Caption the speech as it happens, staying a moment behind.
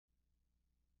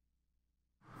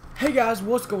Hey guys,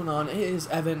 what's going on? It is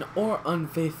Evan or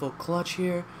Unfaithful Clutch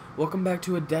here. Welcome back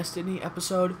to a Destiny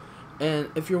episode. And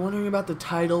if you're wondering about the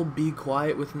title, Be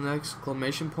Quiet with an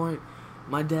exclamation point,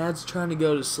 my dad's trying to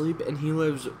go to sleep and he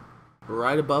lives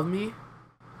right above me.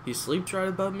 He sleeps right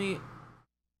above me.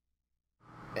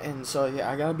 And so yeah,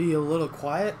 I gotta be a little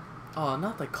quiet. Oh,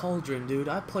 not the Cauldron, dude.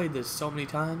 I played this so many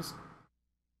times.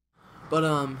 But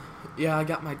yeah, I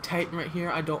got my Titan right here.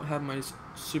 I don't have my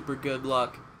super good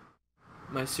luck.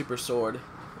 My super sword.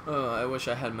 Oh, I wish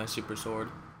I had my super sword.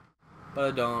 But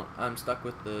I don't. I'm stuck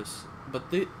with this.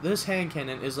 But this hand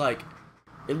cannon is like,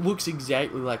 it looks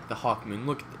exactly like the Hawkmoon.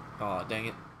 Look at it. Oh, dang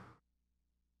it.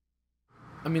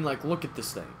 I mean, like, look at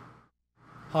this thing.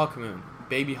 Hawkmoon.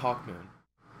 Baby Hawkmoon.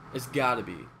 It's gotta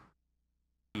be.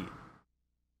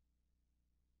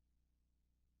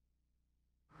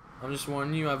 I'm just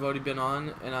warning you, I've already been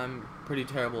on, and I'm pretty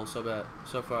terrible so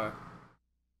far.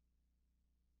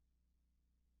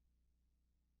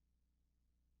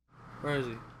 Where is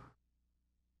he?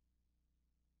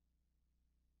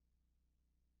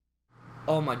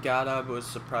 Oh my god, I was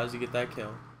surprised to get that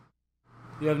kill.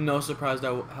 You have no surprise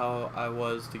how I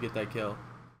was to get that kill.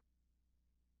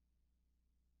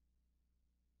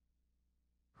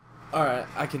 Alright,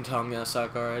 I can tell I'm gonna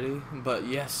suck already, but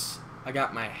yes, I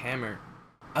got my hammer.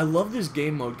 I love this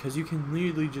game mode because you can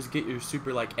literally just get your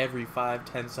super like every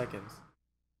 5-10 seconds.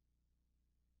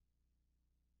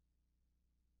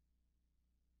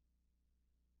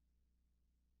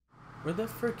 Where the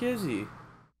frick is he?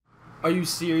 Are you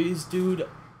serious, dude?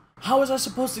 How was I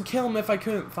supposed to kill him if I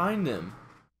couldn't find him?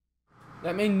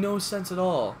 That made no sense at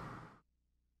all.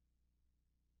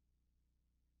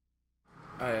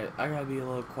 Alright, I gotta be a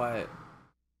little quiet.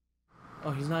 Oh,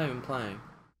 he's not even playing.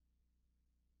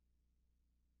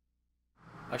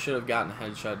 I should have gotten a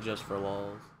headshot just for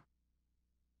lulz.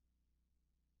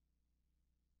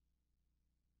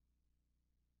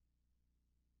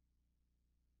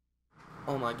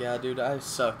 Oh my god, dude, I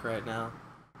suck right now.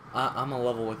 I'm a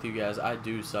level with you guys. I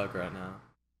do suck right now.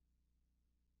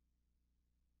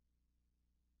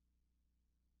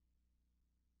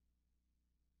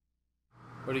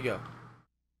 Where'd he go?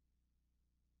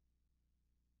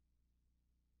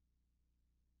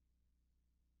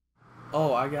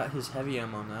 Oh, I got his heavy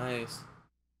ammo. Nice.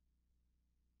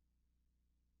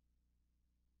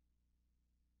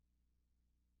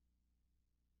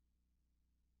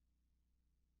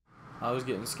 I was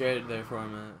getting scared there for a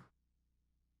minute.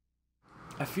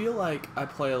 I feel like I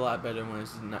play a lot better when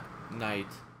it's night.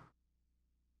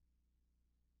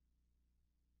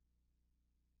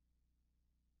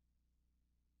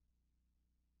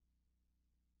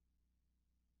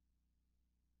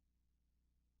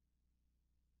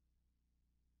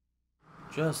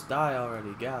 Just die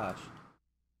already, gosh.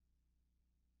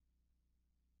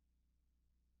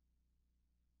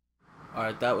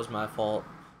 Alright, that was my fault.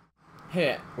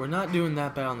 Hey, we're not doing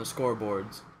that bad on the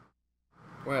scoreboards.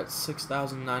 We're at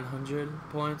 6,900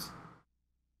 points.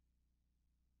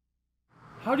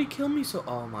 How'd he kill me so?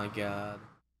 Oh my god.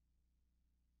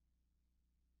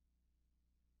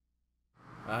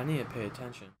 I need to pay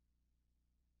attention.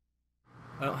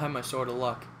 I don't have my sword of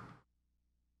luck.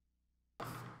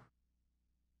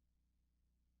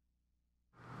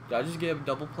 Did I just get a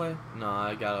double play? No,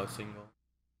 I got a single.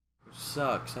 Which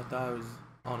sucks. I thought I was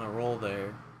on a roll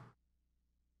there.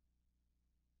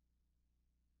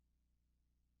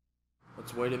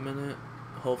 Let's wait a minute.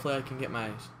 Hopefully I can get my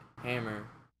hammer.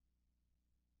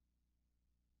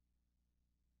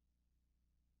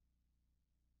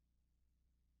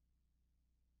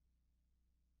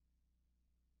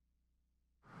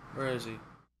 Where is he?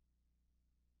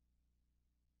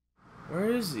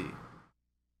 Where is he?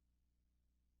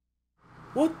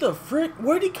 What the frick?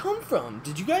 Where'd he come from?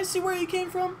 Did you guys see where he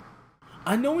came from?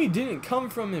 I know he didn't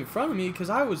come from in front of me because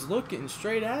I was looking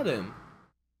straight at him.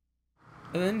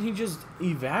 And then he just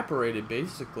evaporated,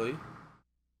 basically.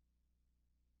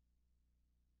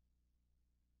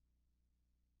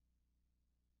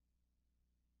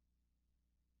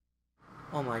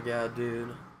 Oh my god,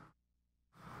 dude.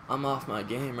 I'm off my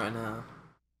game right now.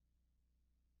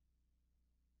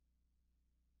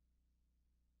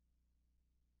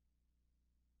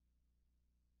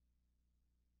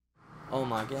 Oh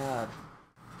my god.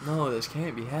 No, this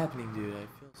can't be happening, dude. I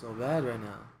feel so bad right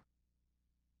now.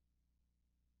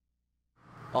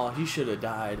 Oh, he should have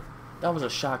died. That was a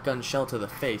shotgun shell to the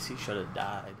face. He should have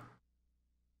died.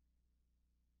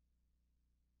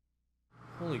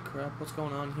 Holy crap, what's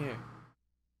going on here?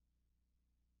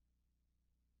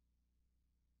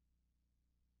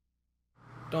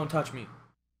 Don't touch me.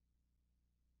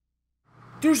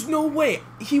 There's no way.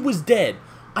 He was dead.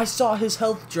 I saw his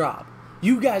health drop.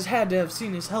 You guys had to have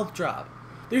seen his health drop.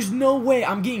 There's no way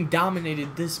I'm getting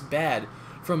dominated this bad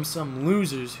from some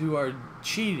losers who are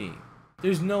cheating.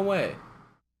 There's no way.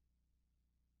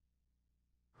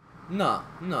 Nah,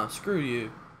 screw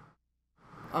you.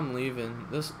 I'm leaving.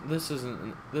 This is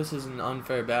an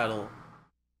unfair battle.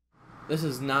 This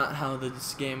is not how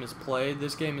this game is played.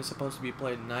 This game is supposed to be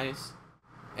played nice,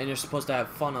 and you're supposed to have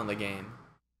fun on the game,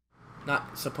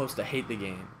 not supposed to hate the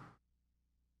game.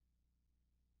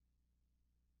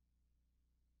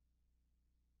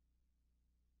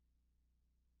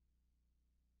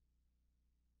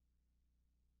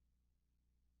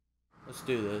 Let's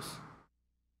do this.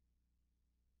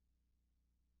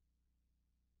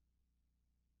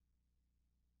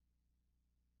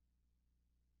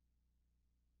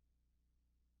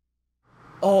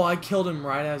 Oh, I killed him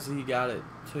right as he got it,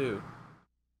 too.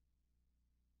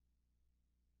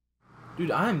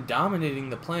 Dude, I am dominating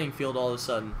the playing field all of a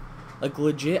sudden. Like,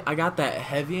 legit, I got that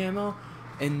heavy ammo,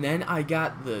 and then I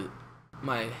got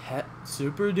my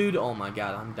super, dude. Oh my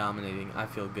god, I'm dominating. I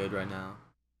feel good right now.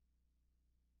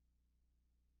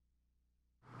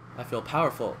 I feel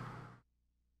powerful.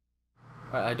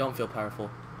 Alright, I don't feel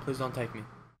powerful. Please don't take me.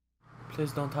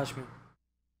 Please don't touch me.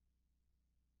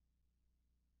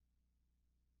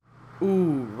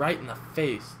 Ooh, right in the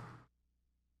face.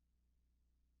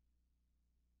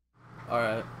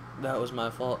 Alright, that was my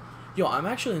fault. Yo, I'm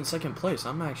actually in second place.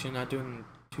 I'm actually not doing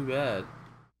too bad.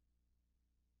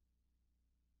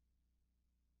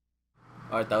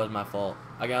 Alright, that was my fault.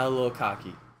 I got a little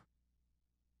cocky.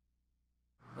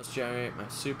 Let's generate my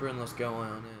super and let's go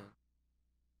on in.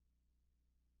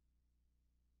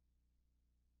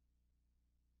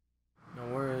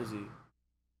 Now, where is he?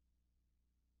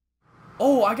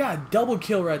 Oh, I got a double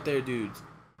kill right there, dudes.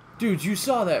 Dudes, you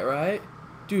saw that, right?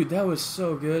 Dude, that was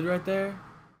so good right there.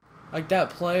 Like that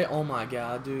play, oh my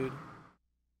god, dude.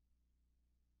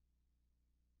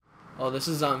 Oh, this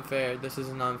is unfair. This is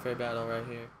an unfair battle right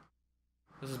here.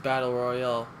 This is Battle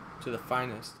Royale to the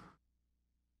finest.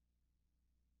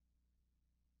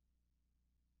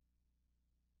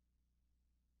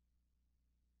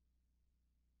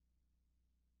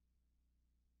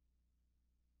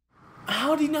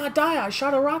 How did he not die? I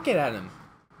shot a rocket at him.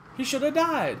 He should have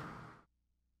died.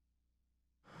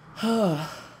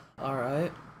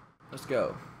 Alright. Let's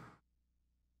go.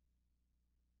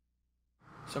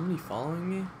 Somebody following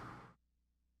me?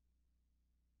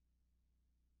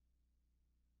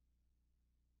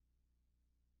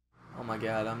 Oh my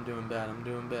god, I'm doing bad. I'm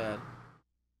doing bad.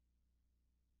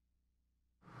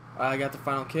 Alright, I got the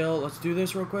final kill. Let's do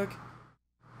this real quick.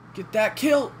 Get that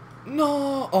kill.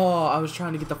 No! Oh, I was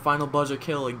trying to get the final buzzer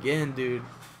kill again, dude.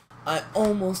 I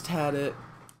almost had it.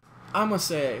 I must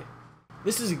say,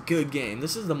 this is a good game.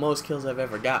 This is the most kills I've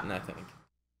ever gotten, I think.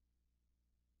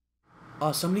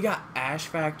 Oh, somebody got Ash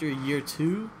Factor Year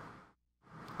 2?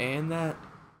 And that.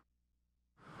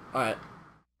 Alright.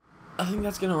 I think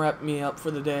that's gonna wrap me up for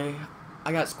the day.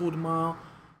 I got school tomorrow,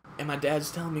 and my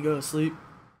dad's telling me to go to sleep.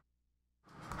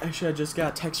 Actually, I just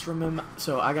got a text from him,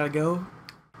 so I gotta go.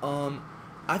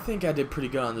 I think I did pretty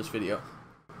good on this video.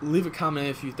 Leave a comment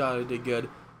if you thought I did good.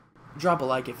 Drop a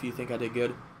like if you think I did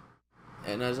good.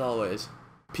 And as always,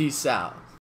 peace out.